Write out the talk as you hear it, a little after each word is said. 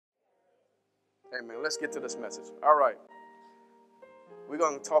Amen. Let's get to this message. All right. We're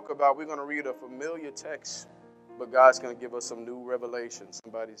going to read a familiar text, but God's going to give us some new revelation.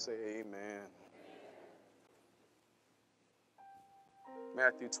 Somebody say amen.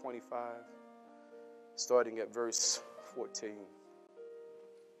 Matthew 25, starting at verse 14.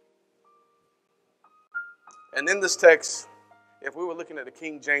 And in this text, if we were looking at the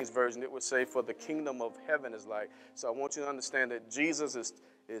King James Version, it would say, for the kingdom of heaven is like. So I want you to understand that Jesus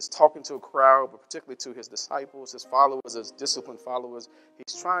is talking to a crowd, but particularly to his disciples, his followers, his disciplined followers.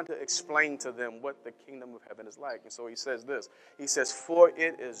 He's trying to explain to them what the kingdom of heaven is like. And so he says this. He says, for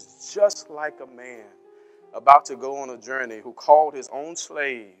it is just like a man about to go on a journey who called his own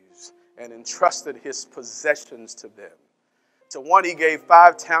slaves and entrusted his possessions to them. To one he gave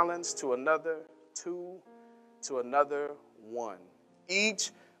 5 talents, to another 2, to another 1,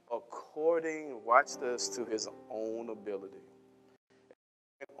 each according, watch this, to his own ability.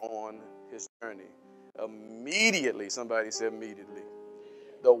 On his journey. Immediately, somebody said immediately,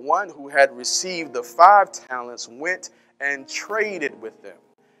 the one who had received the 5 talents went and traded with them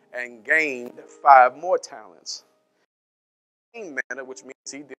and gained 5 more talents. In the same manner, which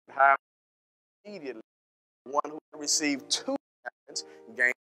means he did have immediately. The one who had received 2 talents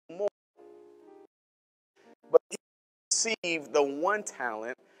gained more. But he received the 1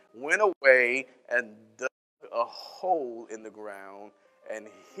 talent, went away and dug a hole in the ground and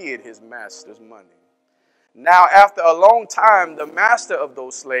hid his master's money. Now, after a long time, the master of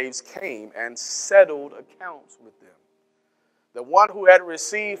those slaves came and settled accounts with them. The one who had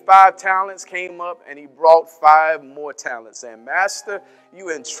received 5 talents came up and he brought 5 more talents, saying, Master,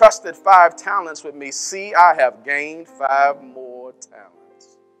 you entrusted 5 talents with me. See, I have gained 5 more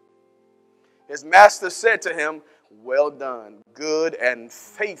talents. His master said to him, well done, good and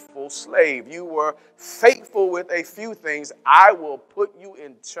faithful slave. You were faithful with a few things. I will put you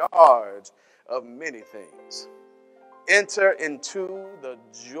in charge of many things. Enter into the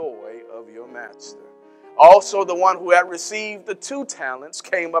joy of your master. Also, the one who had received the 2 talents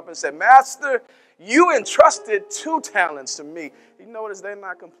came up and said, Master, you entrusted 2 talents to me. You notice they're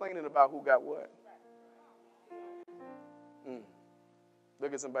not complaining about who got what.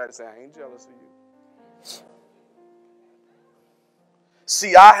 Look at somebody and say, I ain't jealous of you.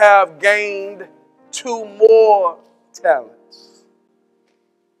 See, I have gained 2 more talents.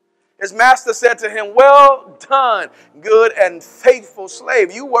 His master said to him, well done, good and faithful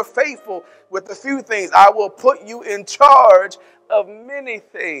slave. You were faithful with a few things. I will put you in charge of many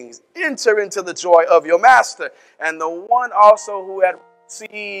things. Enter into the joy of your master. And the one also who had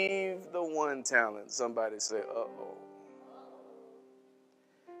received the 1 talent, somebody say, uh-oh.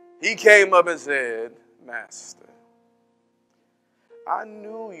 He came up and said, Master, I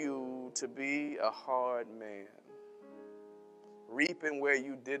knew you to be a hard man, reaping where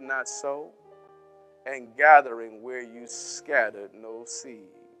you did not sow, and gathering where you scattered no seed.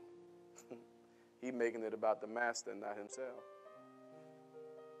 He making it about the master, not himself.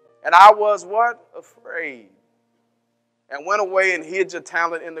 And I was what? Afraid. And went away and hid your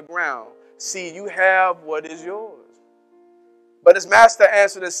talent in the ground. See, you have what is yours. But his master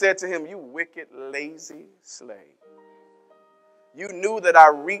answered and said to him, you wicked, lazy slave. You knew that I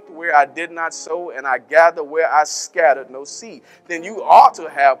reaped where I did not sow, and I gathered where I scattered no seed. Then you ought to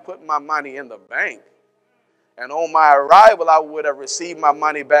have put my money in the bank. And on my arrival, I would have received my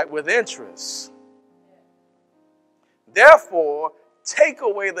money back with interest. Therefore, take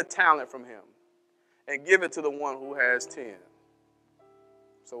away the talent from him and give it to the one who has 10.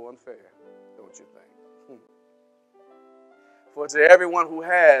 So unfair, don't you think? For to everyone who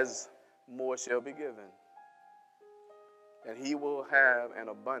has, more shall be given, and he will have an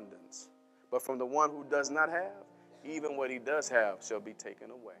abundance. But from the one who does not have, even what he does have shall be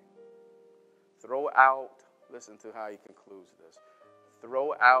taken away. Throw out, listen to how he concludes this,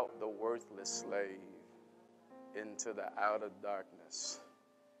 throw out the worthless slave into the outer darkness,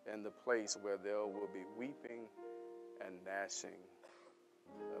 in the place where there will be weeping and gnashing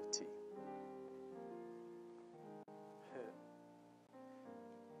of teeth.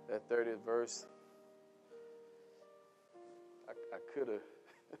 That 30th verse, I could have,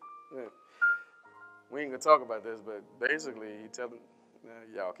 we ain't going to talk about this, but basically he telling,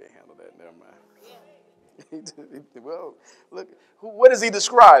 y'all can't handle that, never mind. Well, look, what is he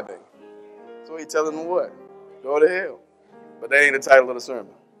describing? So he telling them what? Go to hell. But that ain't the title of the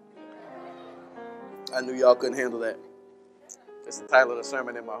sermon. I knew y'all couldn't handle that. It's the title of the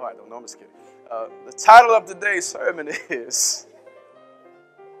sermon in my heart. No, I'm just kidding. The title of today's sermon is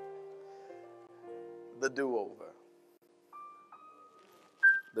The Do-Over.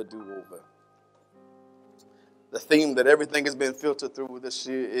 The Do-Over. The theme that everything has been filtered through this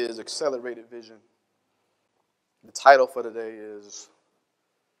year is accelerated vision. The title for today is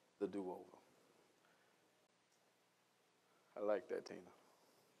The Do-Over. I like that, Tina.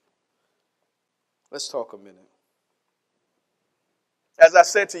 Let's talk a minute. As I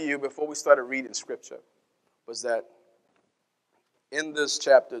said to you before we started reading scripture, was that in this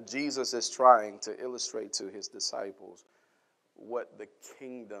chapter, Jesus is trying to illustrate to his disciples what the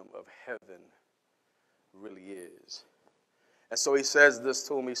kingdom of heaven really is. And so he says this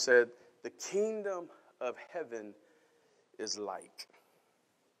to him. He said, the kingdom of heaven is like.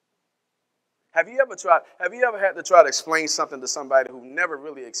 Have you ever had to try to explain something to somebody who never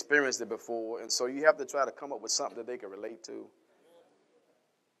really experienced it before, and so you have to try to come up with something that they can relate to?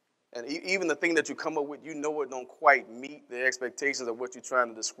 And even the thing that you come up with, you know it don't quite meet the expectations of what you're trying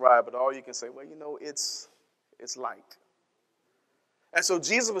to describe, but all you can say, well, it's like. And so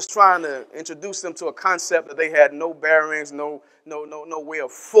Jesus was trying to introduce them to a concept that they had no bearings, no way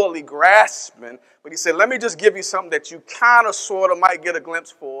of fully grasping. But he said, let me just give you something that you kind of sort of might get a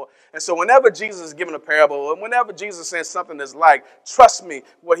glimpse for. And so whenever Jesus is giving a parable, and whenever Jesus says something that's like, trust me,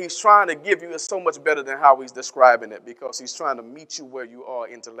 what he's trying to give you is so much better than how he's describing it, because he's trying to meet you where you are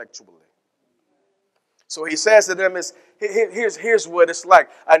intellectually. So he says to them, here's what it's like.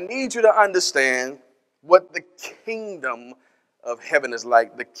 I need you to understand what the kingdom of heaven is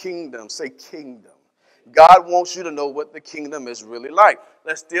like. The kingdom, say kingdom. God wants you to know what the kingdom is really like.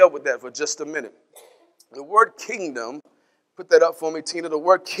 Let's deal with that for just a minute. The word kingdom, put that up for me, Tina. The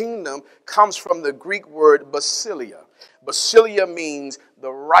word kingdom comes from the Greek word basileia. Basileia means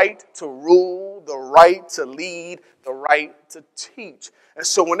the right to rule, the right to lead, the right to teach. And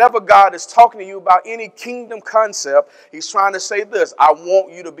so whenever God is talking to you about any kingdom concept, he's trying to say this: I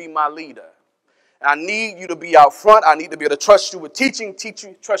want you to be my leader. I need you to be out front. I need to be able to trust you with teaching,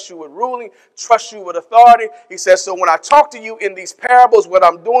 trust you with ruling, trust you with authority. He says, so when I talk to you in these parables, what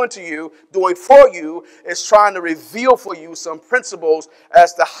I'm doing for you, is trying to reveal for you some principles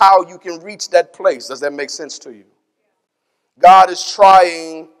as to how you can reach that place. Does that make sense to you? God is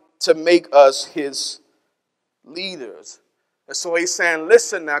trying to make us his leaders. And so he's saying,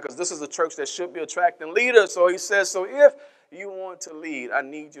 listen now, because this is a church that should be attracting leaders. So he says, so if you want to lead, I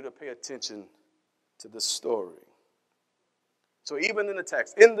need you to pay attention to the story. So even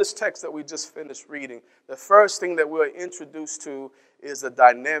in this text that we just finished reading, the first thing that we're introduced to is the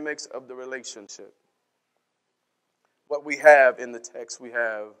dynamics of the relationship. What we have in the text, we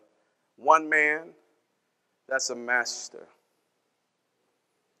have one man, that's a master.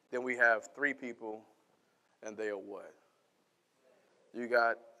 Then we have three people, and they are what? You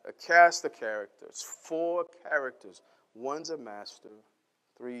got a cast of characters, four characters. One's a master,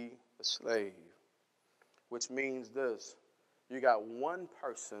 three a slave. Which means this: you got one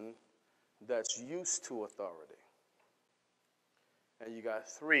person that's used to authority, and you got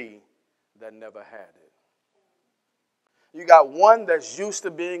three that never had it. You got one that's used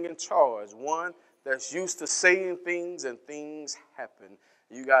to being in charge, one that's used to saying things and things happen.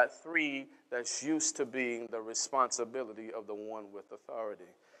 You got three that's used to being the responsibility of the one with authority.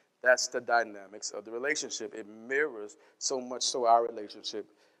 That's the dynamics of the relationship. It mirrors so much so our relationship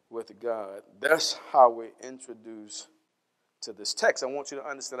with God. That's how we're introduced to this text. I want you to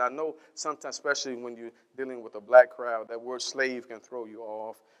understand, I know sometimes, especially when you're dealing with a black crowd, that word slave can throw you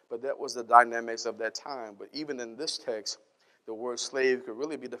off, but that was the dynamics of that time. But even in this text, the word slave could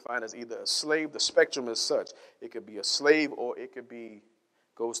really be defined as either a slave. The spectrum is such. It could be a slave, or it could be,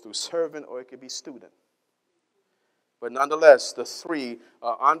 goes through servant, or it could be student. But nonetheless, the three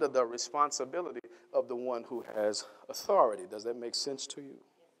are under the responsibility of the one who has authority. Does that make sense to you?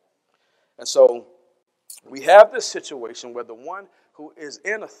 And so we have this situation where the one who is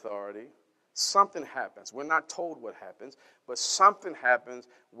in authority, something happens. We're not told what happens, but something happens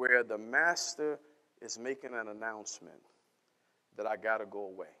where the master is making an announcement that I got to go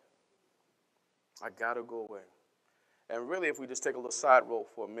away. I got to go away. And really, if we just take a little side road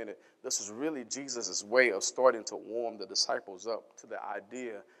for a minute, this is really Jesus' way of starting to warm the disciples up to the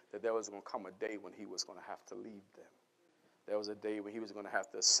idea that there was going to come a day when he was going to have to leave them. There was a day when he was going to have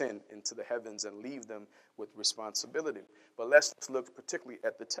to ascend into the heavens and leave them with responsibility. But let's look particularly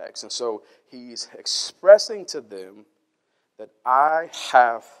at the text. And so he's expressing to them that I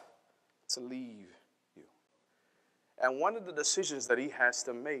have to leave you. And one of the decisions that he has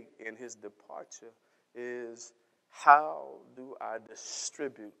to make in his departure is, how do I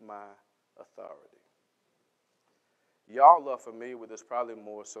distribute my authority? Y'all are familiar with this probably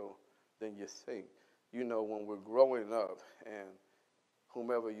more so than you think. You know, when we're growing up, and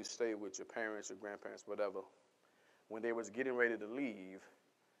whomever you stay with, your parents, your grandparents, whatever, when they was getting ready to leave,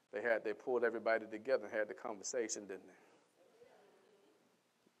 They pulled everybody together and had the conversation, didn't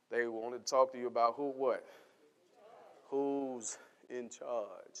they? They wanted to talk to you about who's in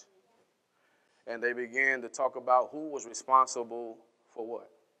charge. And they began to talk about who was responsible for what.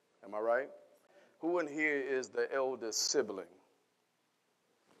 Am I right? Who in here is the eldest sibling?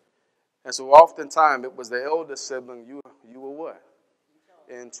 And so oftentimes it was the eldest sibling, you were what?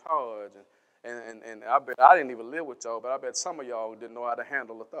 In charge. And I bet I didn't even live with y'all, but I bet some of y'all didn't know how to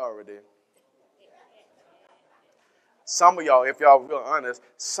handle authority. Some of y'all, if y'all real honest,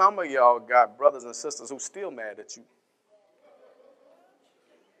 some of y'all got brothers and sisters who still mad at you.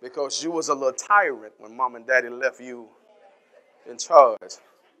 Because you was a little tyrant when mom and daddy left you in charge.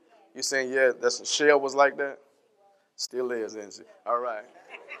 You saying, yeah, Shell was like that? Still is, isn't she? All right.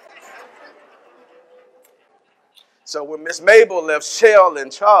 So when Miss Mabel left Shell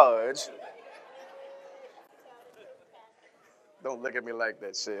in charge, don't look at me like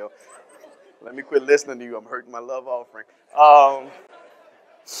that, Shell. Let me quit listening to you. I'm hurting my love offering.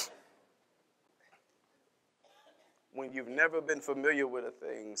 When you've never been familiar with a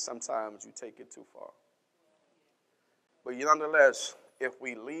thing, sometimes you take it too far. But nonetheless, if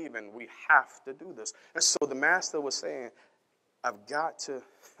we leave and we have to do this. And so the master was saying, I got to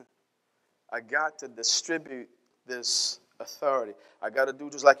distribute this authority. I got to do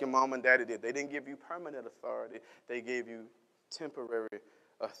just like your mom and daddy did. They didn't give you permanent authority. They gave you temporary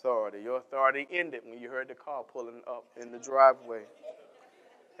authority. Your authority ended when you heard the car pulling up in the driveway.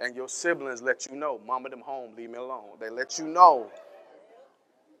 And your siblings let you know, mama them home, leave me alone. They let you know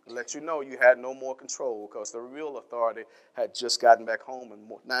you had no more control because the real authority had just gotten back home,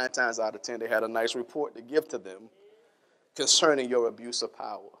 and 9 times out of 10 they had a nice report to give to them concerning your abuse of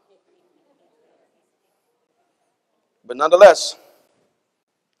power. But nonetheless,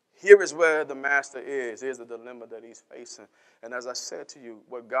 here is where the master is. Here's the dilemma that he's facing. And as I said to you,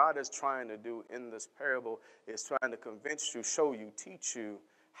 what God is trying to do in this parable is trying to convince you, show you, teach you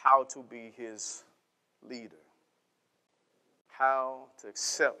how to be his leader. How to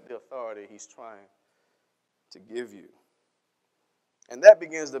accept the authority he's trying to give you. And that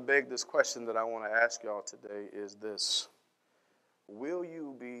begins to beg this question that I want to ask y'all today is this. Will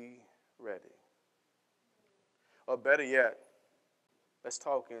you be ready? Or better yet, let's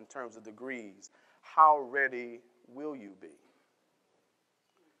talk in terms of degrees. How ready will you be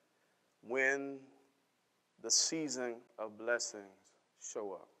when the season of blessings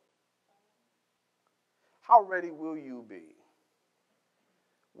show up? How ready will you be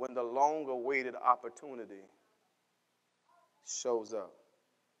when the long-awaited opportunity shows up?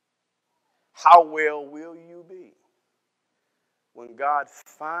 How well will you be when God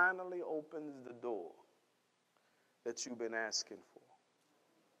finally opens the door that you've been asking for?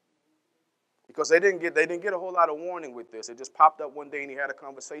 Because they didn't get a whole lot of warning with this. It just popped up one day and he had a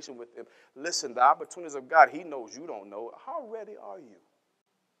conversation with them. Listen, the opportunities of God, he knows you don't know. How ready are you?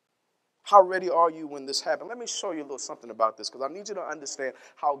 How ready are you when this happens? Let me show you a little something about this because I need you to understand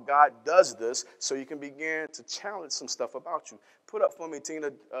how God does this so you can begin to challenge some stuff about you. Put up for me,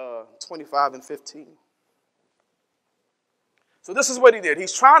 Tina, 25 and 15. So this is what he did.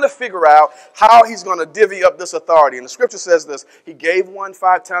 He's trying to figure out how he's going to divvy up this authority. And the scripture says this. He gave one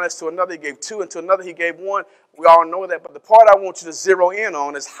 5 talents, to another he gave 2, and to another he gave 1. We all know that. But the part I want you to zero in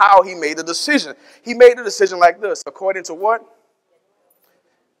on is how he made the decision. He made the decision like this. According to what?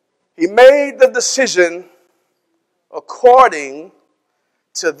 He made the decision according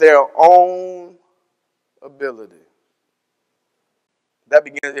to their own ability. That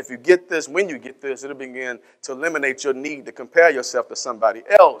begins, if you get this, when you get this, it'll begin to eliminate your need to compare yourself to somebody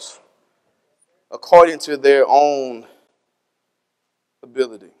else according to their own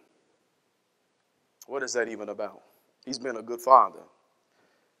ability. What is that even about? He's been a good father.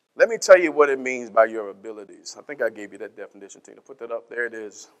 Let me tell you what it means by your abilities. I think I gave you that definition, Tina. Put that up. There it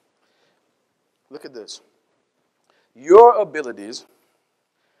is. Look at this. Your abilities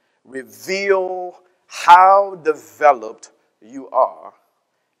reveal how developed you are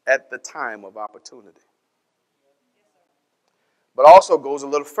at the time of opportunity. But also goes a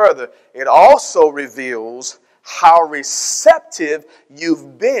little further. It also reveals how receptive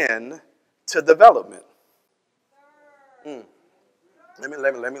you've been to development.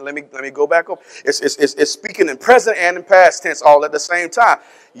 Let me go back up. It's speaking in present and in past tense all at the same time.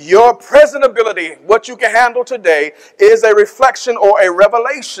 Your present ability, what you can handle today, is a reflection or a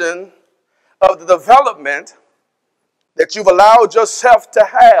revelation of the development that you've allowed yourself to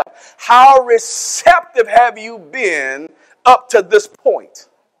have. How receptive have you been up to this point?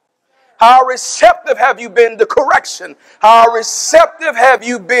 How receptive have you been to correction? How receptive have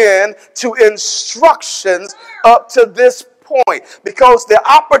you been to instructions up to this point? point because the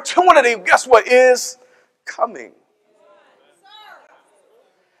opportunity, guess what, is coming.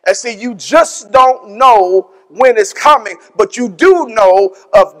 And see, you just don't know when it's coming, but you do know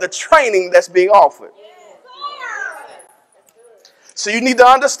of the training that's being offered. So you need to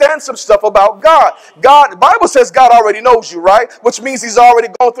understand some stuff about God. The Bible says God already knows you, right? Which means he's already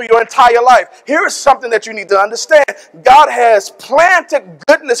gone through your entire life. Here is something that you need to understand. God has planted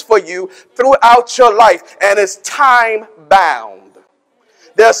goodness for you throughout your life, and it's time bound.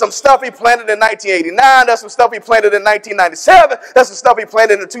 There's some stuff he planted in 1989. There's some stuff he planted in 1997. There's some stuff he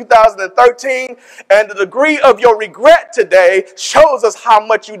planted in 2013. And the degree of your regret today shows us how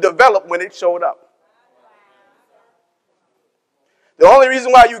much you developed when it showed up. The only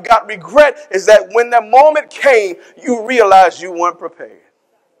reason why you got regret is that when the moment came, you realized you weren't prepared.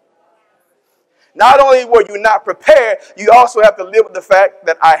 Not only were you not prepared, you also have to live with the fact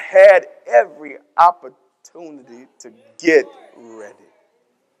that I had every opportunity to get ready.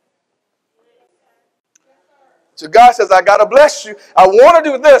 So God says, I got to bless you. I want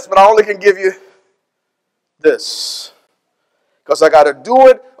to do this, but I only can give you this. Because I got to do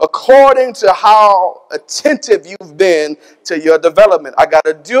it according to how attentive you've been to your development. I got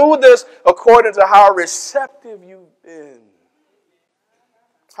to do this according to how receptive you've been.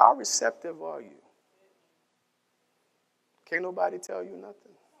 How receptive are you? Can't nobody tell you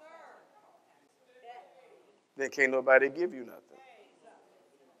nothing. Then can't nobody give you nothing.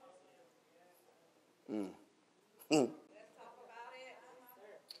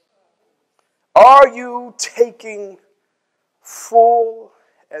 Are you taking full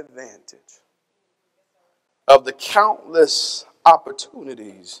advantage of the countless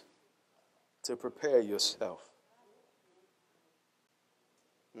opportunities to prepare yourself?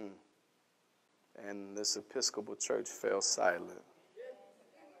 And this Episcopal church fell silent.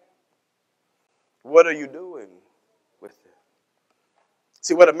 What are you doing with it?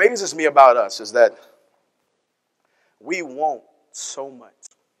 See, what amazes me about us is that we want so much,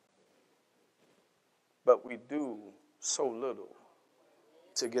 but we do so little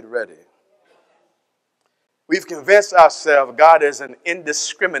to get ready. We've convinced ourselves God is an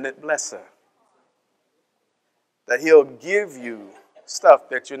indiscriminate blesser, that he'll give you stuff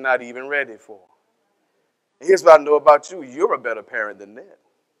that you're not even ready for. And here's what I know about you. You're a better parent than that.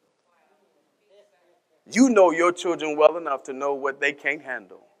 You know your children well enough to know what they can't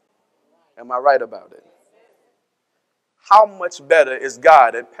handle. Am I right about it? How much better is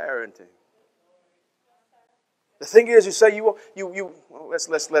God at parenting? The thing is, you say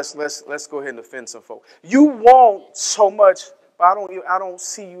let's go ahead and offend some folks. You want so much, but I don't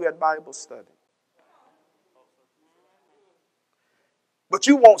see you at Bible study. But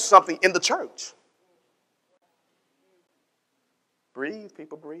you want something in the church. Breathe,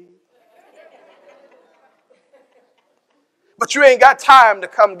 people, breathe. But you ain't got time to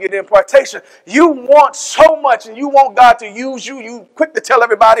come get impartation. You want so much, and you want God to use you. You quick to tell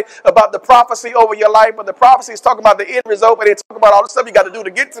everybody about the prophecy over your life, but the prophecy is talking about the end result, but they talk about all the stuff you got to do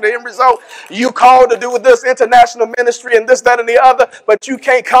to get to the end result. You called to do with this international ministry and this, that, and the other, but you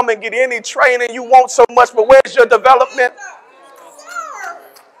can't come and get any training. You want so much, but where's your development?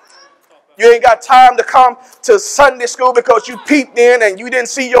 You ain't got time to come to Sunday school because you peeped in and you didn't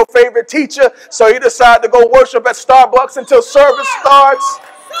see your favorite teacher, so you decide to go worship at Starbucks until service starts.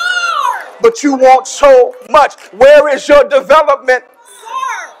 But you want so much. Where is your development?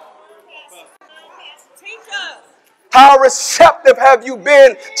 How receptive have you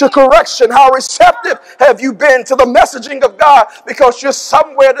been to correction? How receptive have you been to the messaging of God? Because you're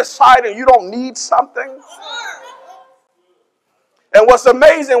somewhere deciding you don't need something. And what's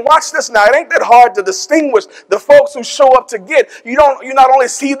amazing, watch this now, it ain't that hard to distinguish the folks who show up to get. You not only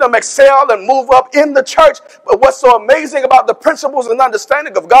see them excel and move up in the church, but what's so amazing about the principles and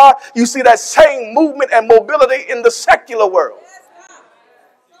understanding of God, you see that same movement and mobility in the secular world.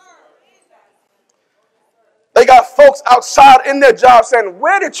 They got folks outside in their job saying,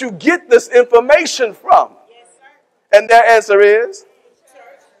 where did you get this information from? And their answer is,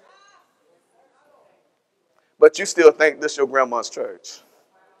 but you still think this your grandma's church.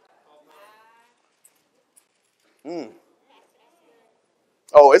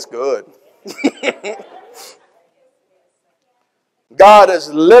 Oh, it's good. God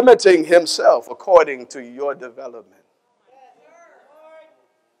is limiting himself according to your development.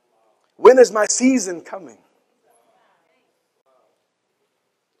 When is my season coming?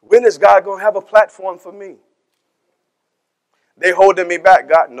 When is God going to have a platform for me? They holding me back.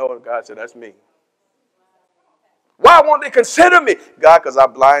 God said, that's me. Why won't they consider me? God, because I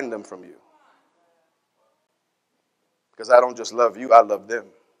blind them from you. Because I don't just love you, I love them.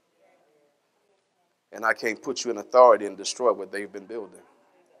 And I can't put you in authority and destroy what they've been building.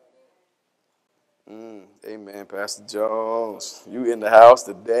 Amen, Pastor Jones. You in the house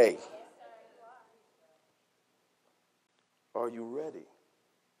today. Are you ready?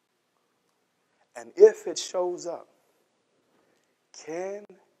 And if it shows up, can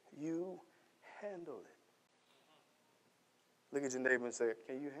you handle it? Look at your neighbor and say,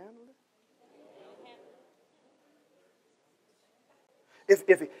 can you handle it?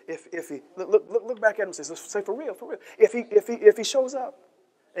 If he look back at him and say for real. If he shows up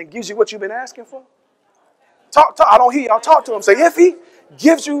and gives you what you've been asking for, talk. I don't hear y'all. Talk to him. Say if he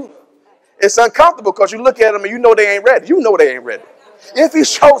gives you, it's uncomfortable because you look at them and you know they ain't ready. You know they ain't ready. If he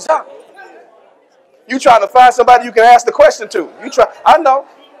shows up, you trying to find somebody you can ask the question to. I know.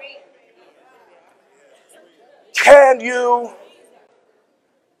 Can you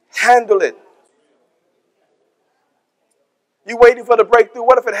handle it? You waiting for the breakthrough?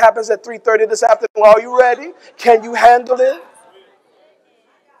 What if it happens at 3:30 this afternoon? Are you ready? Can you handle it?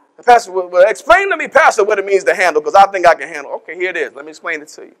 The pastor will explain to me, Pastor, what it means to handle, because I think I can handle. Okay, here it is. Let me explain it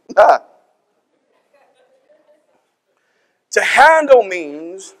to you. To handle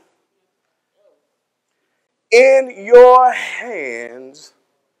means in your hands,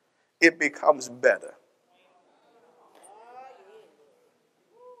 it becomes better.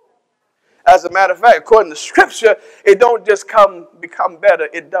 As a matter of fact, according to Scripture, it don't just become better,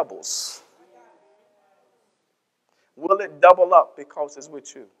 it doubles. Will it double up because it's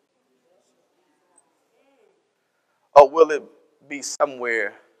with you? Or will it be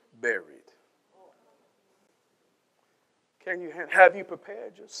somewhere buried? Have you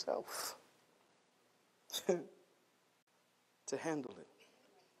prepared yourself to handle it?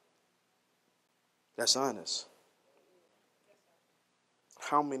 That's honest.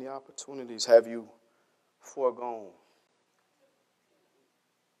 How many opportunities have you foregone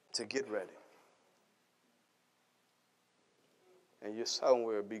to get ready? And you're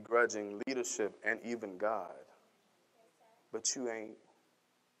somewhere begrudging leadership and even God, but you ain't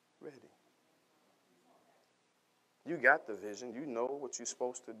ready. You got the vision. You know what you're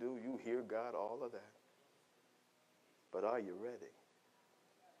supposed to do. You hear God, all of that. But are you ready?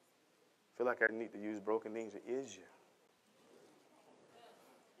 I feel like I need to use broken English. Is you?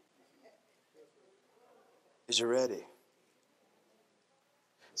 Is you ready?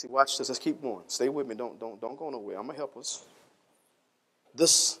 See, watch this. Let's keep going. Stay with me. Don't go nowhere. I'm going to help us.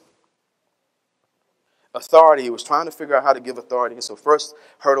 This authority, he was trying to figure out how to give authority. And so first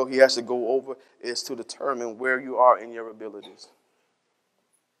hurdle he has to go over is to determine where you are in your abilities.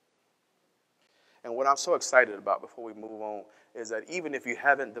 And what I'm so excited about before we move on is that even if you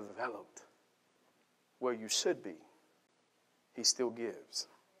haven't developed where you should be, he still gives.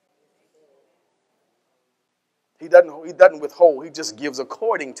 He doesn't withhold. He just gives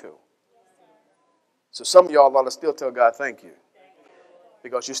according to. So some of y'all ought to still tell God thank you,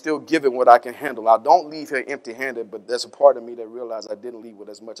 because you're still giving what I can handle. I don't leave here empty-handed, but there's a part of me that realized I didn't leave with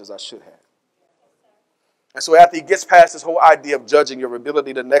as much as I should have. And so after he gets past this whole idea of judging your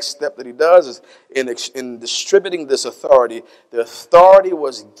ability, the next step that he does is in distributing this authority. The authority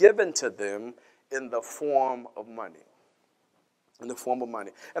was given to them in the form of money. In the form of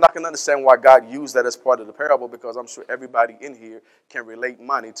money. And I can understand why God used that as part of the parable, because I'm sure everybody in here can relate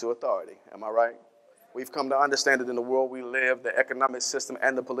money to authority. Am I right? We've come to understand that in the world we live, the economic system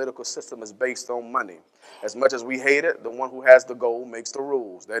and the political system is based on money. As much as we hate it, the one who has the gold makes the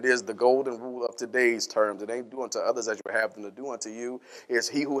rules. That is the golden rule of today's terms. It ain't do unto others as you have them to do unto you. It's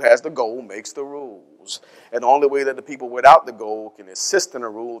he who has the gold makes the rules. And the only way that the people without the gold can assist in the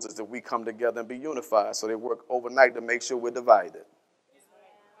rules is that we come together and be unified. So they work overnight to make sure we're divided.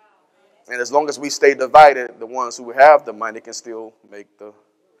 And as long as we stay divided, the ones who have the money can still make the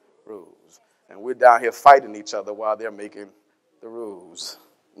rules. And we're down here fighting each other while they're making the rules.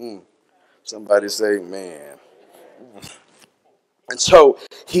 Somebody say, man. And so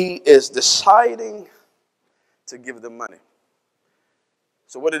he is deciding to give them money.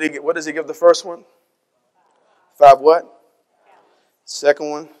 So what did he get? What does he give the first one? 5 what? Second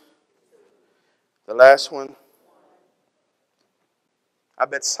one? The last one? I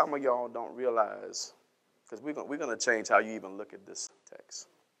bet some of y'all don't realize, because we're going to change how you even look at this text.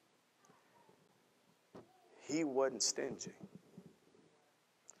 He wasn't stingy.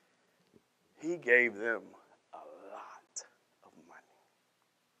 He gave them a lot of money.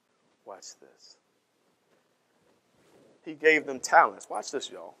 Watch this. He gave them talents. Watch this,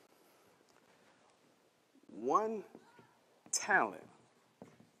 y'all. 1 talent.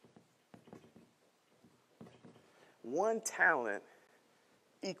 1 talent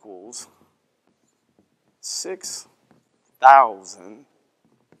equals 6,000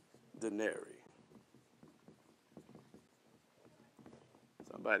 denarii.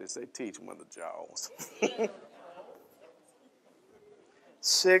 Somebody say, teach Mother Jones.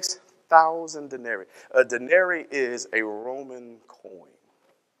 6,000 denarii. A denarii is a Roman coin.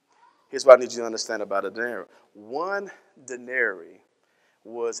 Here's what I need you to understand about a denarii. 1 denarii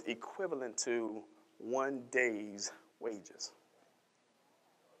was equivalent to 1 day's wages.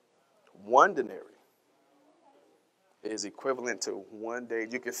 1 denarii is equivalent to 1 day.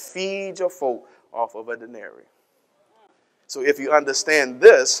 You can feed your folk off of a denarii. So if you understand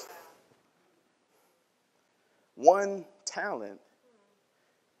this, 1 talent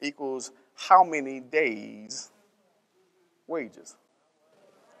equals how many days' wages?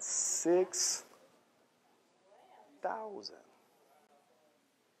 6,000.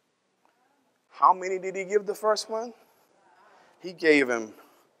 How many did he give the first one? He gave him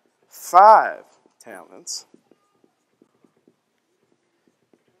 5 talents,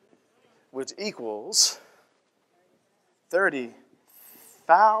 which equals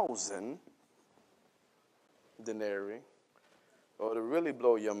 30,000 denarii. Or to really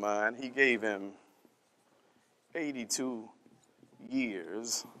blow your mind, he gave him 82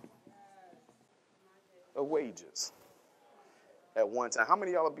 years of wages at one time. How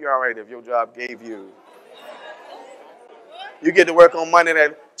many of y'all would be all right if your job gave you? You get to work on Monday,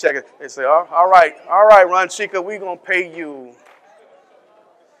 they check it. They say, all right, Ron Chica, we're going to pay you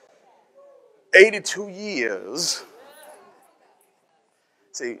 82 years.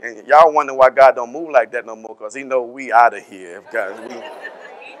 See, and y'all wonder why God don't move like that no more, because he know we out of here.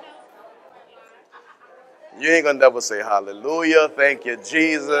 You ain't going to never say hallelujah, thank you,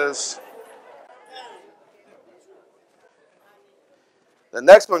 Jesus. The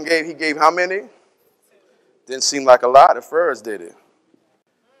next one he gave how many? Didn't seem like a lot at first, did it?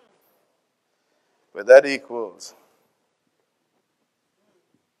 But that equals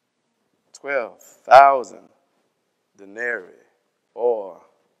 12,000 denarii, or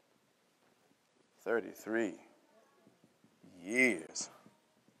 33 years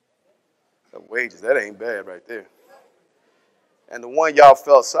of wages. That ain't bad right there. And the one y'all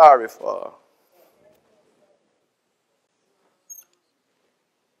felt sorry for,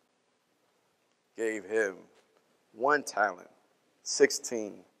 gave him 1 talent,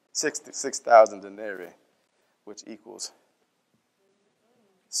 66,000 denarii, which equals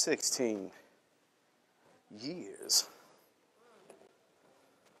 16 years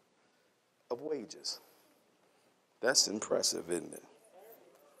of wages. That's impressive, isn't it?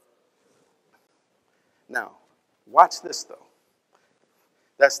 Now, watch this though.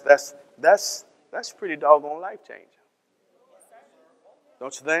 That's pretty doggone life-changing.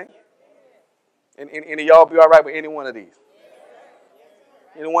 Don't you think? Any of y'all be all right with any one of these?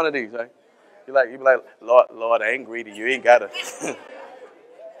 Any one of these, right? You be like, Lord, I ain't greedy. You ain't gotta.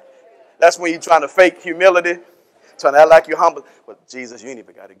 That's when you're trying to fake humility, trying to act like you're humble. But Jesus, you ain't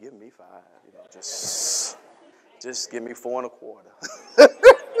even got to give me 5. You know, just give me 4 1/4.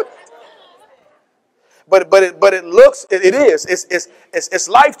 But it looks, it is. It's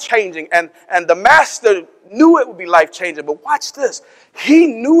life-changing. And the master knew it would be life-changing. But watch this. He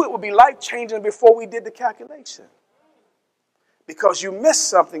knew it would be life-changing before we did the calculation. Because you missed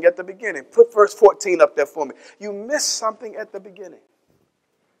something at the beginning. Put verse 14 up there for me. You missed something at the beginning.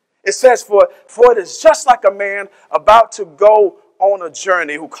 It says, for it is just like a man about to go on a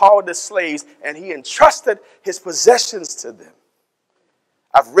journey who called his slaves, and he entrusted his possessions to them.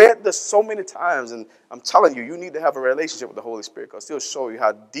 I've read this so many times, and I'm telling you, you need to have a relationship with the Holy Spirit, because he'll show you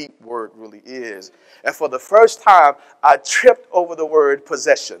how deep word really is. And for the first time, I tripped over the word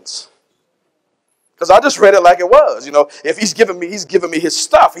possessions. Because I just read it like it was. You know, if he's giving me his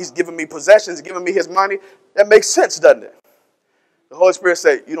stuff, he's giving me possessions, he's giving me his money, that makes sense, doesn't it? The Holy Spirit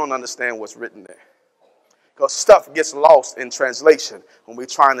said, you don't understand what's written there. Because stuff gets lost in translation when we're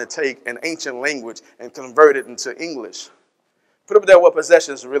trying to take an ancient language and convert it into English. Put up there what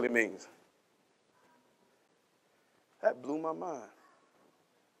possessions really means. That blew my mind.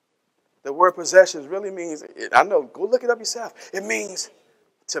 The word possessions really means, I know, go look it up yourself. It means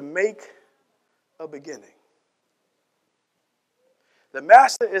to make a beginning. The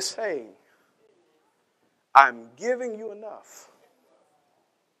master is saying, I'm giving you enough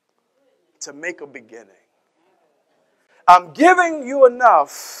to make a beginning. I'm giving you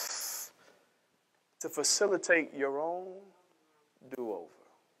enough to facilitate your own do-over.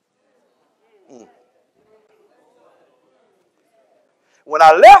 When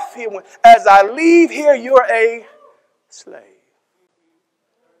I left here, as I leave here, you're a slave.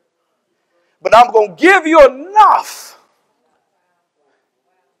 But I'm going to give you enough.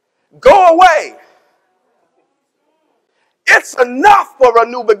 Go away. It's enough for a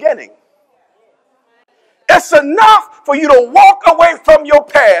new beginning. It's enough for you to walk away from your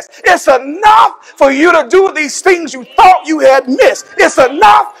past. It's enough for you to do these things you thought you had missed. It's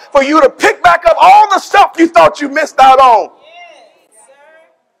enough for you to pick back up all the stuff you thought you missed out on.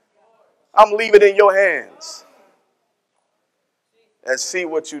 I'm leaving it in your hands and see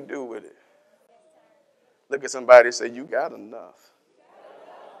what you do with it. Look at somebody and say, you got enough.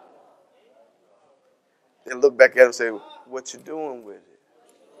 Then look back at him and say, what you doing with it?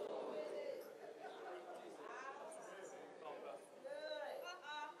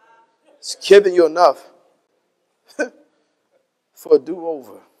 It's giving you enough for a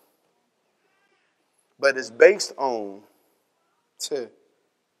do-over. But it's based on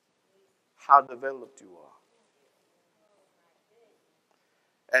how developed you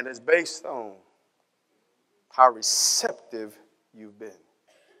are. And it's based on how receptive you've been.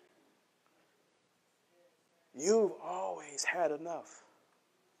 You've always had enough.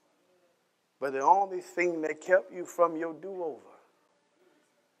 But the only thing that kept you from your do-over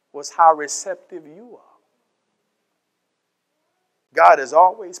was how receptive you are. God has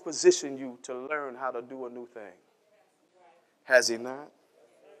always positioned you to learn how to do a new thing. Has he not?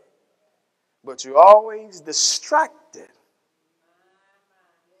 But you're always distracted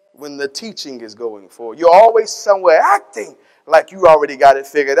when the teaching is going forward. You're always somewhere acting like you already got it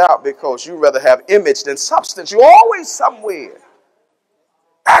figured out because you rather have image than substance. You're always somewhere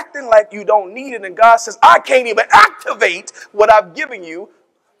acting like you don't need it. And God says, I can't even activate what I've given you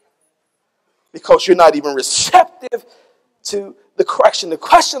because you're not even receptive to the correction. The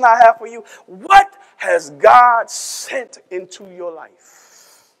question I have for you, what has God sent into your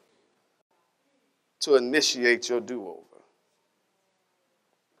life to initiate your do-over?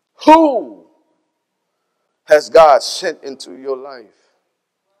 Who has God sent into your life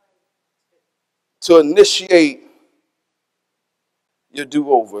to initiate your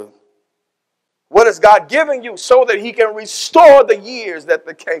do-over? What has God given you so that he can restore the years that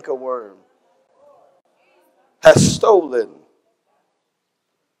the cankerworm has stolen?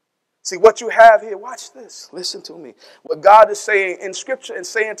 See, what you have here, watch this. Listen to me. What God is saying in Scripture and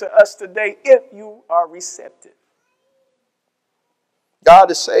saying to us today, if you are receptive.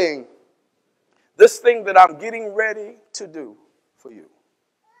 God is saying, this thing that I'm getting ready to do for you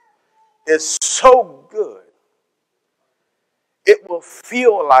is so good, it will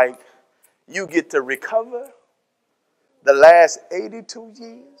feel like you get to recover the last 82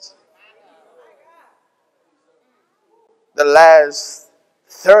 years, the last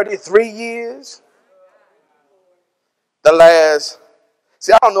 33 years, the last,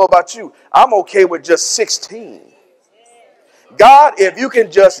 see, I don't know about you, I'm okay with just 16. God, if you can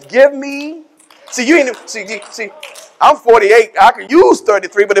just give me, see, you ain't, see, I'm 48, I could use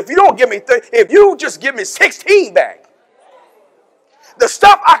 33, but if you don't give me 30, if you just give me 16 back, the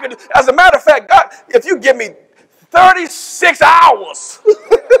stuff I could do, as a matter of fact, God, if you give me 36 hours,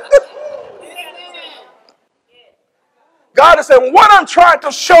 God is saying, what I'm trying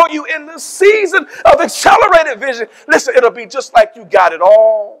to show you in this season of accelerated vision, listen, it'll be just like you got it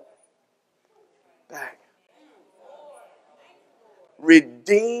all back.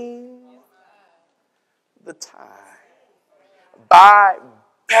 Redeem the time. Buy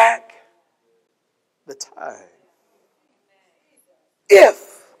back the time.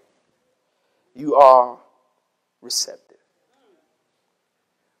 If you are receptive,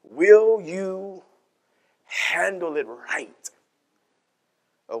 will you handle it right,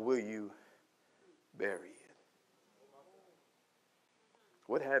 or will you bury it?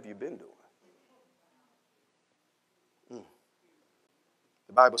 What have you been doing?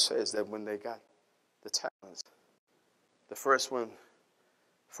 The Bible says that when they got the talents, the first one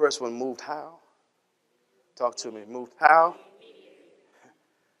moved how? Talk to me. Moved how?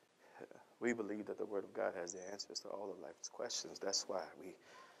 We believe that the Word of God has the answers to all of life's questions. That's why we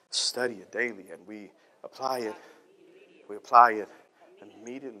study it daily and we apply it. We apply it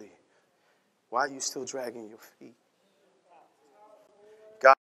immediately. Why are you still dragging your feet?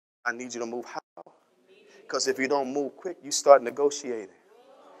 God, I need you to move how? Because if you don't move quick, you start negotiating.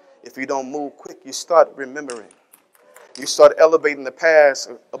 If you don't move quick, you start remembering. You start elevating the past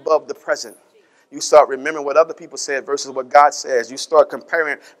above the present. You start remembering what other people said versus what God says. You start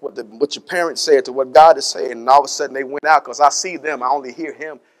comparing what your parents said to what God is saying. And all of a sudden they went out because I see them. I only hear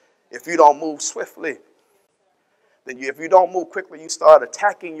him. If you don't move swiftly, then if you don't move quickly, you start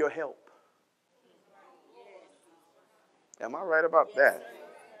attacking your help. Am I right about that?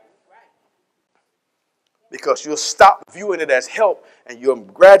 Because you'll stop viewing it as help and you'll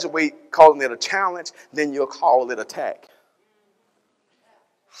graduate calling it a challenge, then you'll call it attack.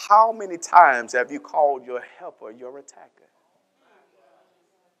 How many times have you called your helper your attacker?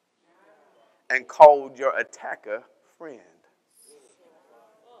 and called your attacker friend.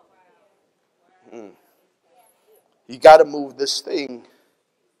 You got to move this thing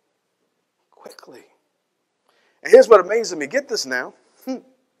quickly. And here's what amazes me. Get this now.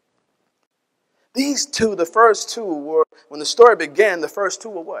 These two, the first two were, when the story began, the first two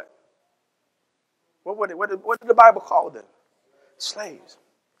were what? What did the Bible call them? Slaves.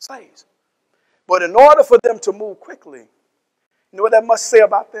 Slaves. But in order for them to move quickly, you know what that must say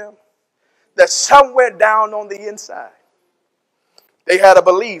about them? That somewhere down on the inside, they had a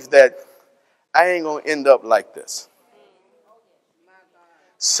belief that I ain't going to end up like this.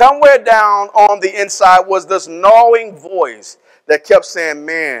 Somewhere down on the inside was this gnawing voice that kept saying,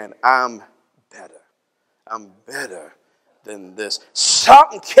 man, I'm better. I'm better than this.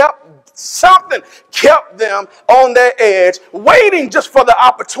 Something kept them on their edge, waiting just for the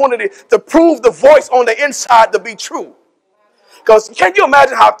opportunity to prove the voice on the inside to be true. Because can you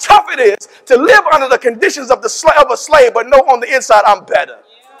imagine how tough it is to live under the conditions of a slave, but know on the inside I'm better?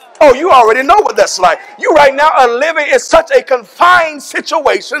 Oh, you already know what that's like. You right now are living in such a confined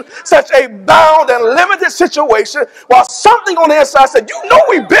situation, such a bound and limited situation, while something on the inside said, you know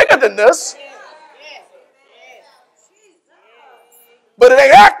we bigger than this. But it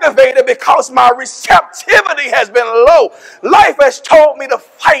ain't activated because my receptivity has been low. Life has told me to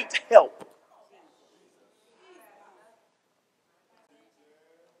fight help.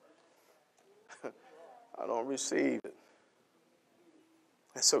 I don't receive it.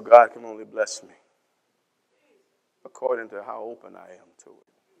 And so God can only bless me according to how open I am to it.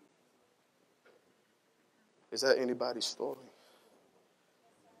 Is that anybody's story?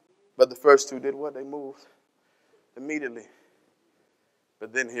 But the first two did what? They moved immediately.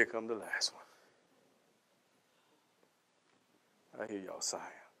 But then here comes the last one. I hear y'all sighing.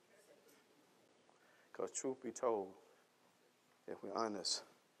 Because truth be told, if we're honest,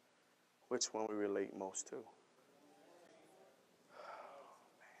 which one we relate most to?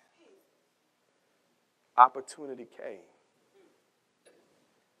 Opportunity came.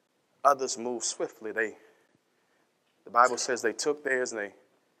 Others moved swiftly. The Bible says they took theirs and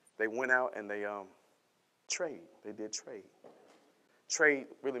they went out and they trade. They did trade. Trade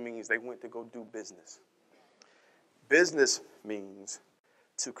really means they went to go do business. Business means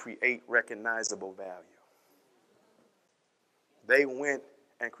to create recognizable value. They went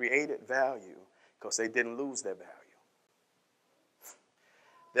and created value because they didn't lose their value.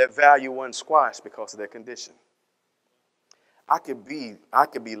 Their value wasn't squashed because of their condition. I could be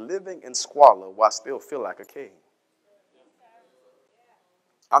living in squalor while I still feel like a king.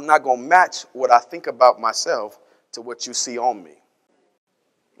 I'm not going to match what I think about myself to what you see on me.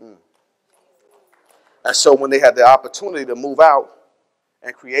 And so when they had the opportunity to move out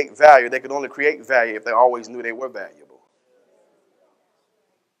and create value, they could only create value if they always knew they were valuable.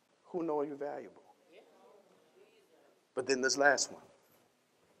 Who knows you're valuable? But then this last one.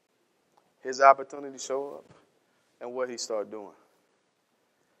 His opportunity showed up, and what he started doing.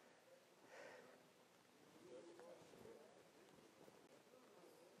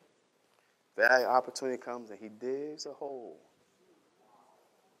 That opportunity comes, and he digs a hole.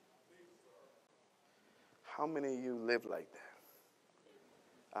 How many of you live like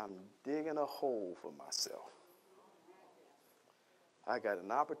that? I'm digging a hole for myself. I got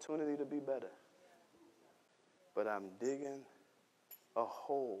an opportunity to be better, but I'm digging a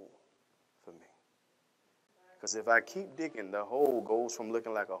hole for me. Because if I keep digging, the hole goes from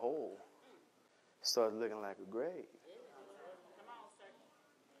looking like a hole, starts looking like a grave.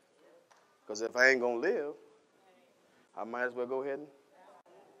 Because if I ain't going to live, I might as well go ahead and...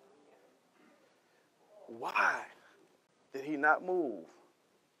 Why did he not move?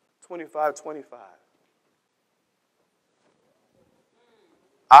 25-25.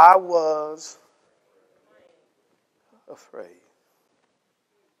 I was afraid.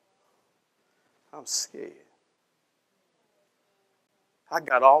 I'm scared. I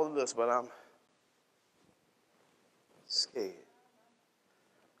got all of this, but I'm scared.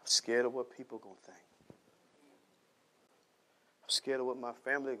 I'm scared of what people are going to think. I'm scared of what my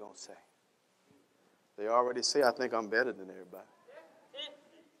family is going to say. They already say I think I'm better than everybody.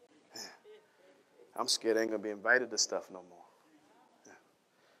 I'm scared I ain't going to be invited to stuff no more.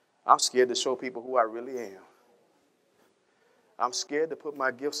 I'm scared to show people who I really am. I'm scared to put my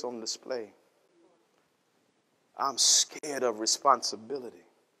gifts on display. I'm scared of responsibility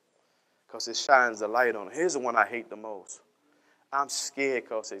because it shines a light on it. Here's the one I hate the most. I'm scared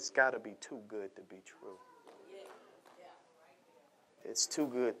because it's got to be too good to be true. It's too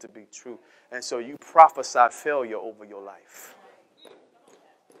good to be true. And so you prophesy failure over your life.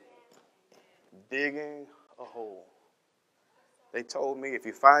 Digging a hole. They told me if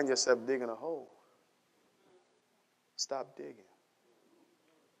you find yourself digging a hole, stop digging.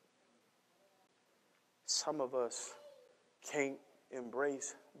 Some of us can't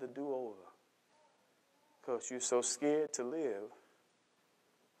embrace the do-over because you're so scared to live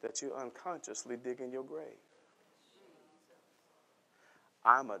that you're unconsciously digging your grave.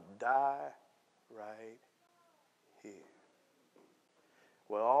 I'm a die right here.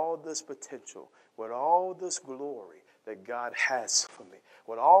 With all this potential, with all this glory that God has for me,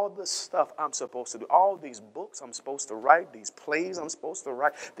 with all this stuff I'm supposed to do, all these books I'm supposed to write, these plays I'm supposed to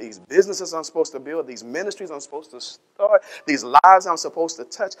write, these businesses I'm supposed to build, these ministries I'm supposed to start, these lives I'm supposed to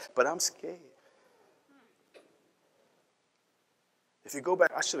touch, but I'm scared. If you go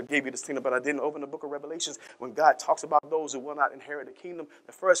back, I should have gave you this thing, but I didn't open the book of Revelations. When God talks about those who will not inherit the kingdom,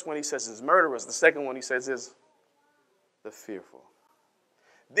 the first one he says is murderers. The second one he says is the fearful.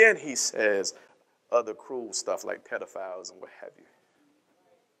 Then he says other cruel stuff like pedophiles and what have you.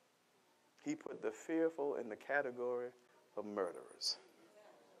 He put the fearful in the category of murderers.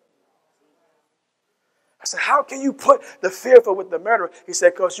 I said, how can you put the fearful with the murderer? He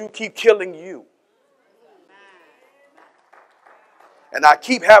said, because you keep killing you. And I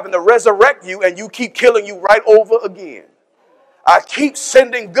keep having to resurrect you, and you keep killing you right over again. I keep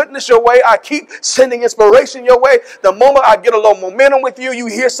sending goodness your way. I keep sending inspiration your way. The moment I get a little momentum with you, you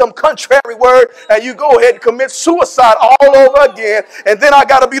hear some contrary word, and you go ahead and commit suicide all over again. And then I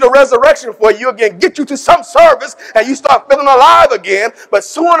got to be the resurrection for you again, get you to some service, and you start feeling alive again. But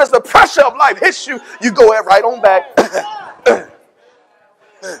soon as the pressure of life hits you, you go right on back.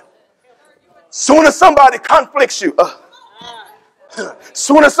 Soon as somebody conflicts you,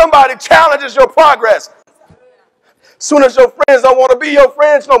 soon as somebody challenges your progress, soon as your friends don't want to be your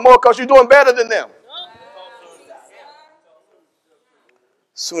friends no more because you're doing better than them,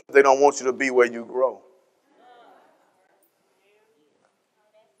 soon as they don't want you to be where you grow,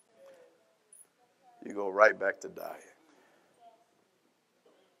 you go right back to dying.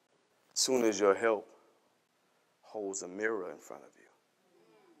 Soon as your help holds a mirror in front of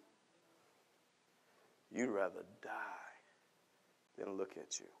you, you'd rather die than look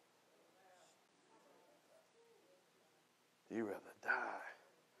at you. You'd rather die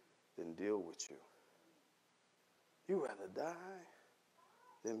than deal with you. You'd rather die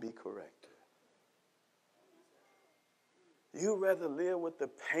than be corrected. You'd rather live with the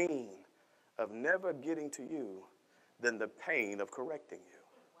pain of never getting to you than the pain of correcting you.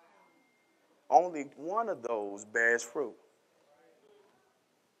 Only one of those bears fruit.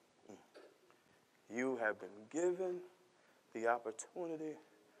 You have been given the opportunity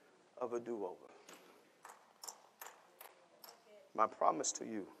of a do-over. My promise to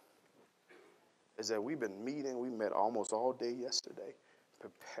you is that we've been meeting, we met almost all day yesterday,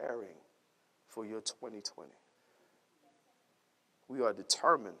 preparing for your 2020. We are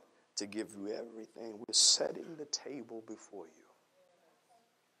determined to give you everything. We're setting the table before you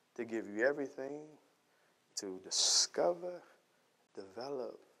to give you everything to discover,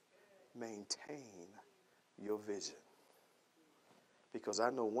 develop, maintain your vision. Because I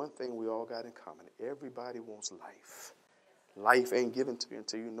know one thing we all got in common. Everybody wants life. Life ain't given to you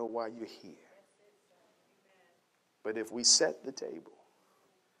until you know why you're here. But if we set the table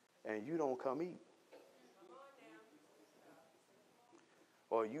and you don't come eat,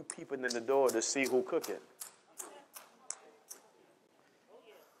 or you peeping in the door to see who cooking,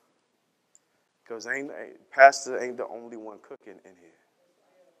 because pastor ain't the only one cooking in here.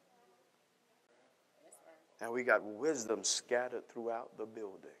 And we got wisdom scattered throughout the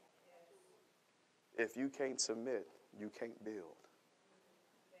building. If you can't submit, you can't build.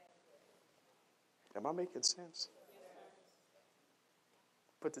 Am I making sense?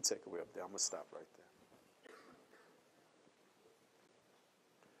 Put the takeaway up there. I'm going to stop right there.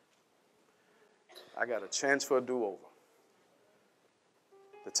 I got a chance for a do-over.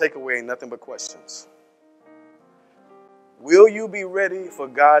 The takeaway ain't nothing but questions. Will you be ready for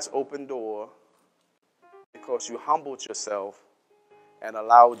God's open door because you humbled yourself and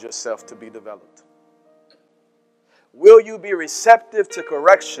allowed yourself to be developed? Will you be receptive to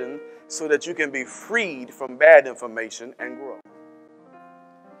correction so that you can be freed from bad information and grow?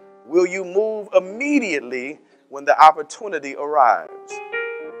 Will you move immediately when the opportunity arrives?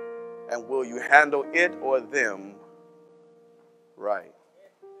 And will you handle it or them right?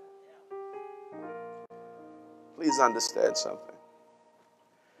 Please understand something.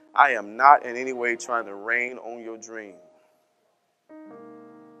 I am not in any way trying to rain on your dream.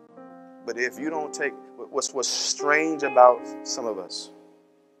 But if you don't take, what's strange about some of us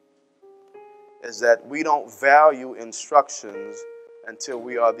is that we don't value instructions until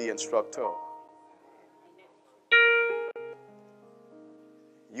we are the instructor.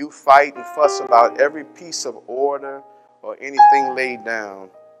 You fight and fuss about every piece of order or anything laid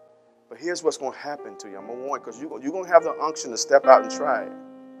down. But here's what's going to happen to you. I'm going to warn you, because you're going to have the unction to step out and try it.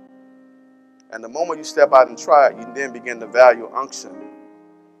 And the moment you step out and try it, you then begin to value unction,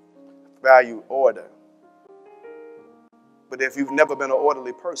 value order. But if you've never been an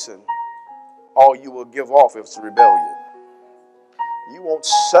orderly person, all you will give off is rebellion. You won't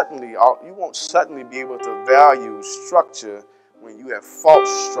suddenly be able to value structure when you have false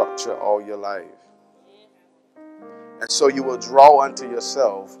structure all your life. And so you will draw unto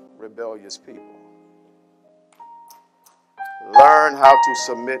yourself rebellious people. Learn how to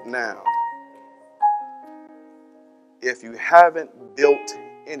submit now. If you haven't built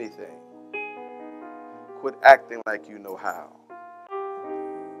anything, quit acting like you know how.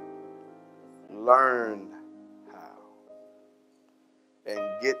 Learn how. And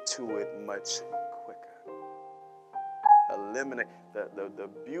get to it much quicker. Eliminate. The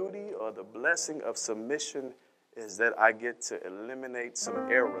beauty or the blessing of submission is that I get to eliminate some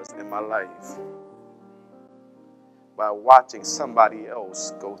errors in my life by watching somebody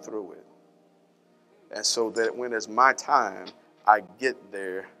else go through it. And so that when it's my time, I get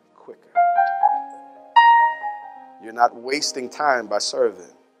there quicker. You're not wasting time by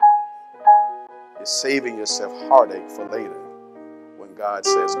serving. You're saving yourself heartache for later when God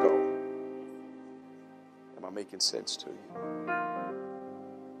says go. Am I making sense to you?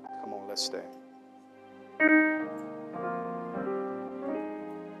 Come on, let's stand.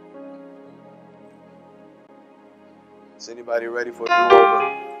 Is anybody ready for a do-over?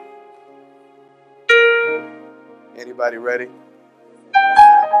 Anybody ready?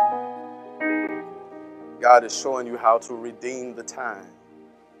 God is showing you how to redeem the time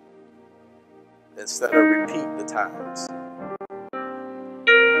instead of repeat the times.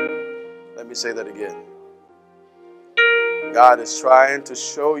 Let me say that again. God is trying to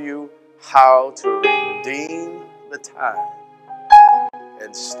show you how to redeem the time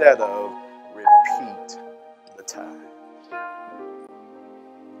instead of repeat the time.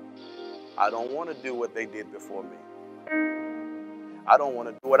 I don't want to do what they did before me. I don't want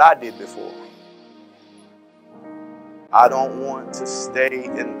to do what I did before. I don't want to stay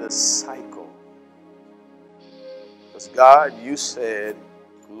in the cycle. Because God, you said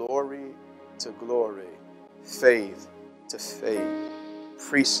glory to glory, faith to faith,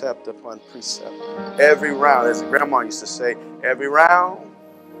 precept upon precept. Every round, as Grandma used to say, every round.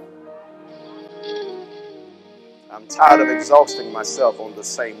 I'm tired of exhausting myself on the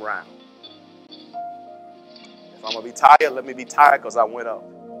same round. If I'm going to be tired, let me be tired because I went up.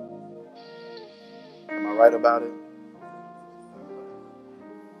 Am I right about it?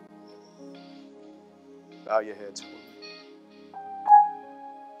 Bow your heads for me.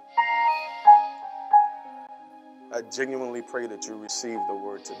 I genuinely pray that you receive the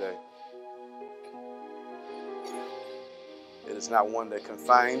word today. It is not one that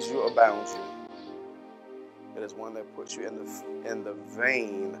confines you or bounds you. It is one that puts you in the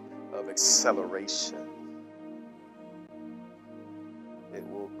vein of acceleration. It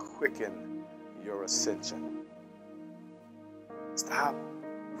will quicken your ascension. Stop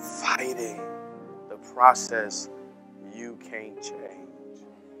fighting the process you can't change.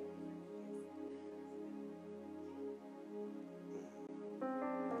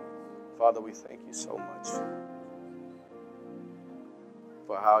 Father, we thank you so much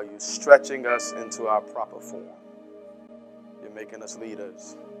for how you're stretching us into our proper form. You're making us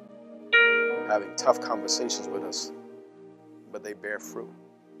leaders, having tough conversations with us, but they bear fruit.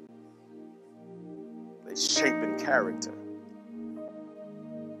 They shape in character.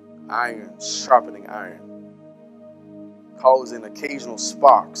 Iron sharpening iron, causing occasional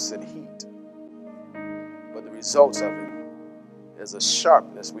sparks and heat. But the results of it is a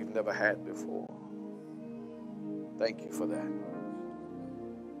sharpness we've never had before. Thank you for that.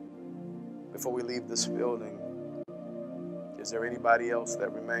 Before we leave this building, is there anybody else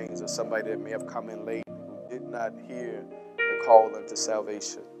that remains, or somebody that may have come in late who did not hear the call unto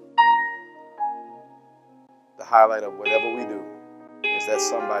salvation? The highlight of whatever we do is that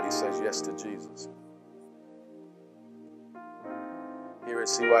somebody says yes to Jesus. Here at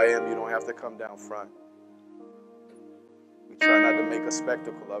CYM, you don't have to come down front. We try not to make a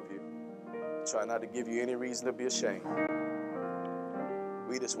spectacle of you. We try not to give you any reason to be ashamed.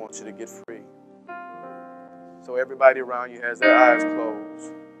 We just want you to get free. So everybody around you has their eyes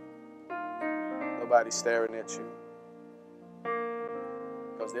closed. Nobody's staring at you.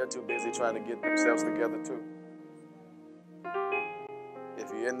 Because they're too busy trying to get themselves together too. If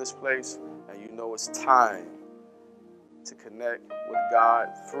you're in this place and you know it's time to connect with God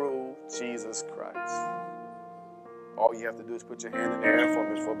through Jesus Christ, All you have to do is put your hand in the air for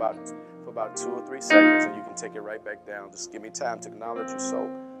me for about 2 or 3 seconds, and you can take it right back down. Just give me time to acknowledge you. So,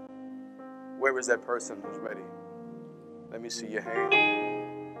 where is that person who's ready? Let me see your hand.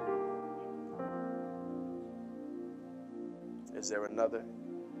 Is there another?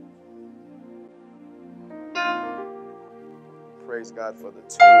 Praise God for the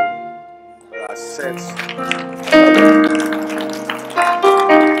 2 that I sense.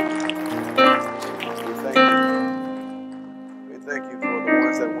 We thank you for the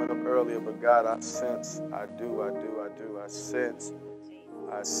ones that went up earlier, but God, I sense, I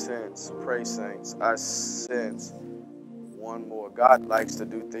sense, pray saints, I sense one more. God likes to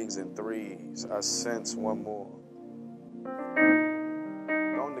do things in 3s. I sense one more.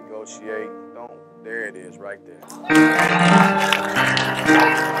 Don't negotiate. There it is, right there.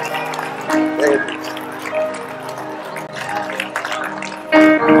 There it is.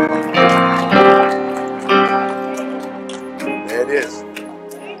 There it is.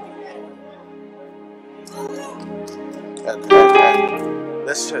 And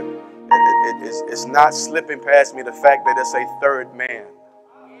listen, it's not slipping past me the fact that it's a 3rd man.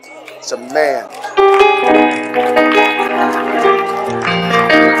 It's a man.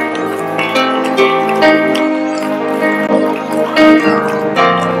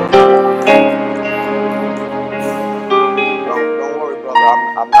 Don't worry, brother.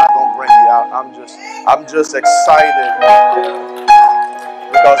 I'm not gonna bring you out. I'm just excited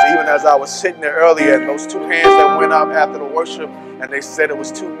because even as I was sitting there earlier, and those 2 hands that went up after the worship, and they said it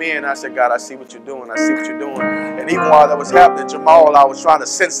was 2 men, I said, God, I see what you're doing. I see what you're doing. And even while that was happening, Jamal, I was trying to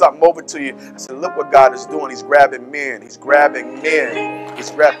send something over to you. I said, look what God is doing. He's grabbing men. He's grabbing men.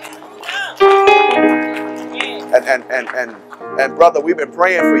 He's grabbing. And brother, we've been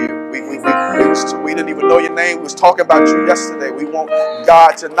praying for you. We didn't even know your name. We was talking about you yesterday. We want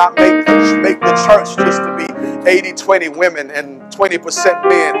God to not make the church just to be 80-20 women and 20%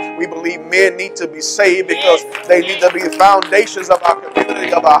 men. We believe men need to be saved because they need to be the foundations of our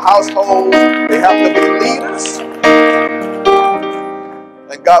community, of our households. They have to be leaders.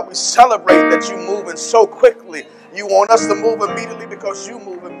 And God, we celebrate that you're moving so quickly. You want us to move immediately because you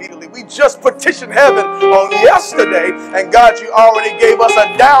move immediately. We just petitioned heaven on yesterday, and God, you already gave us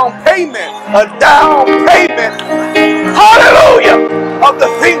a down payment. Hallelujah, of the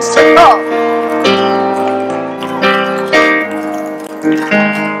things to come.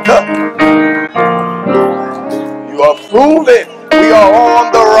 You are proving we are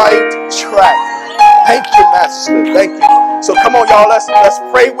on the right track. Thank you, Master. Thank you. So come on, y'all. Let's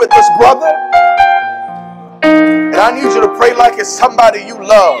pray with us, brother. And I need you to pray like it's somebody you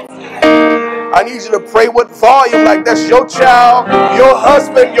love. I need you to pray with volume like that's your child, your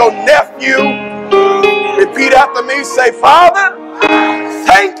husband, your nephew. Repeat after me. Say, Father,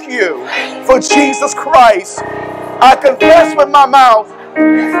 thank you for Jesus Christ. I confess with my mouth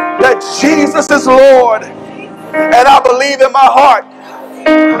that Jesus is Lord. And I believe in my heart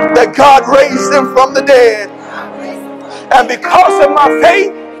that God raised him from the dead. And because of my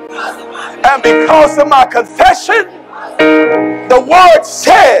faith and because of my confession, the word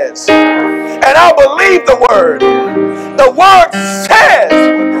says, and I believe the word says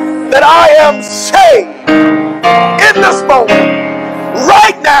that I am saved in this moment.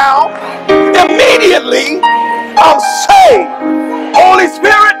 Right now, immediately, I'm saved. Holy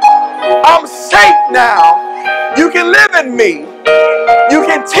Spirit, I'm safe now. You can live in me. You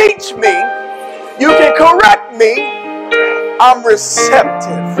can teach me. You can correct me. I'm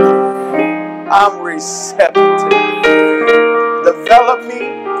receptive. Develop me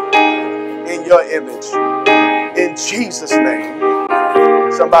in your image. In Jesus' name.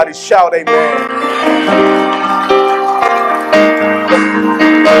 Somebody shout amen.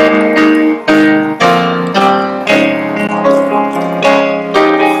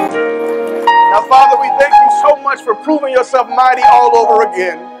 Now, Father, we thank you so much for proving yourself mighty all over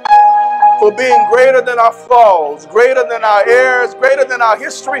again. For being greater than our flaws, greater than our errors, greater than our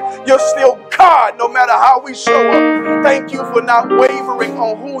history. You're still God no matter how we show up. Thank you for not wavering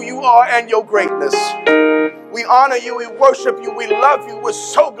on who you are and your greatness. We honor you, we worship you, we love you. We're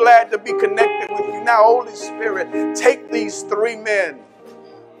so glad to be connected with you. Now, Holy Spirit, take these 3 men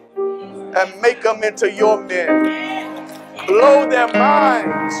and make them into your men. Blow their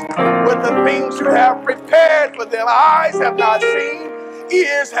minds with the things you have prepared for them. Eyes have not seen,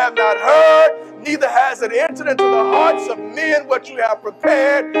 ears have not heard, neither has it entered into the hearts of men what you have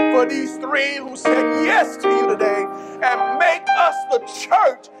prepared for these 3 who said yes to you today. And make us the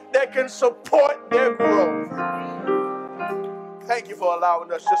church that can support their growth. Thank you for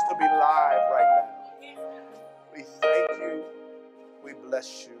allowing us just to be live right now. We thank you. We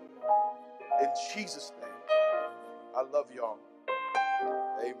bless you. In Jesus' name, I love y'all.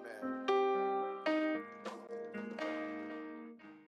 Amen.